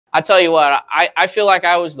I tell you what, I feel like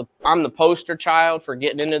I'm the poster child for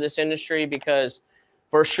getting into this industry, because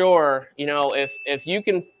for sure, you know, if you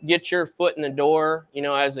can get your foot in the door, you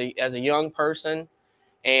know, as a young person,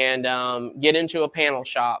 and get into a panel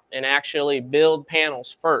shop and actually build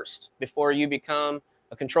panels first before you become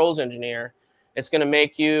a controls engineer, it's going to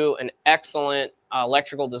make you an excellent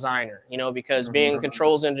electrical designer, you know, because being a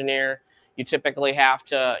controls engineer, you typically have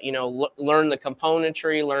to, you know, learn the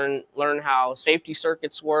componentry, learn how safety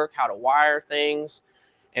circuits work, how to wire things.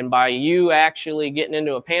 And by you actually getting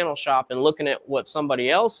into a panel shop and looking at what somebody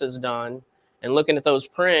else has done and looking at those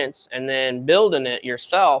prints and then building it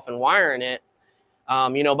yourself and wiring it,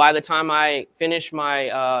 you know, by the time I finished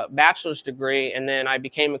my bachelor's degree and then I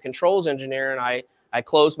became a controls engineer, and I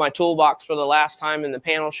closed my toolbox for the last time in the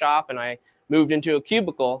panel shop and I moved into a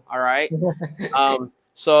cubicle. All right.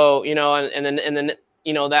 So, you know, and then,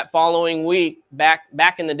 you know, that following week,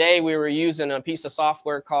 back in the day, we were using a piece of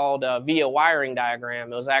software called VIA wiring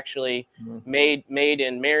diagram. It was actually made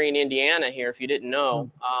in Marion, Indiana here, if you didn't know,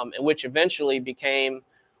 which eventually became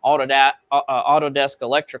Autodesk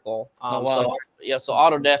Electrical. So yeah, so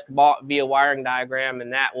Autodesk bought VIA wiring diagram,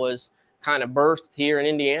 and that was kind of birthed here in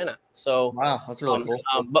Indiana. So wow, that's really cool.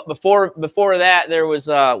 But before that, there was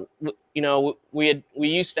you know, we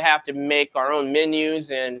used to have to make our own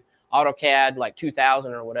menus in AutoCAD like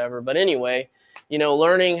 2000 or whatever. But anyway, you know,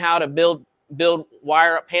 learning how to build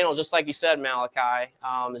wire up panels, just like you said, Malachi,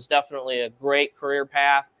 is definitely a great career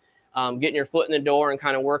path. Getting your foot in the door and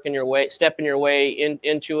kind of stepping your way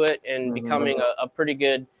into it, and becoming a pretty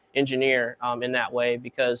good engineer in that way.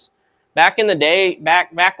 Because back in the day,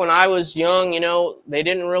 back when I was young, you know, they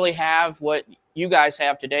didn't really have what you guys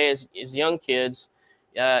have today as young kids.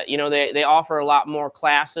 You know, they offer a lot more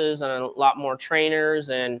classes and a lot more trainers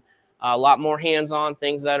and a lot more hands-on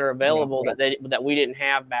things that are available that we didn't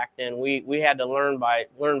have back then. We had to learn by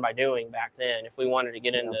doing back then if we wanted to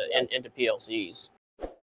get into PLCs.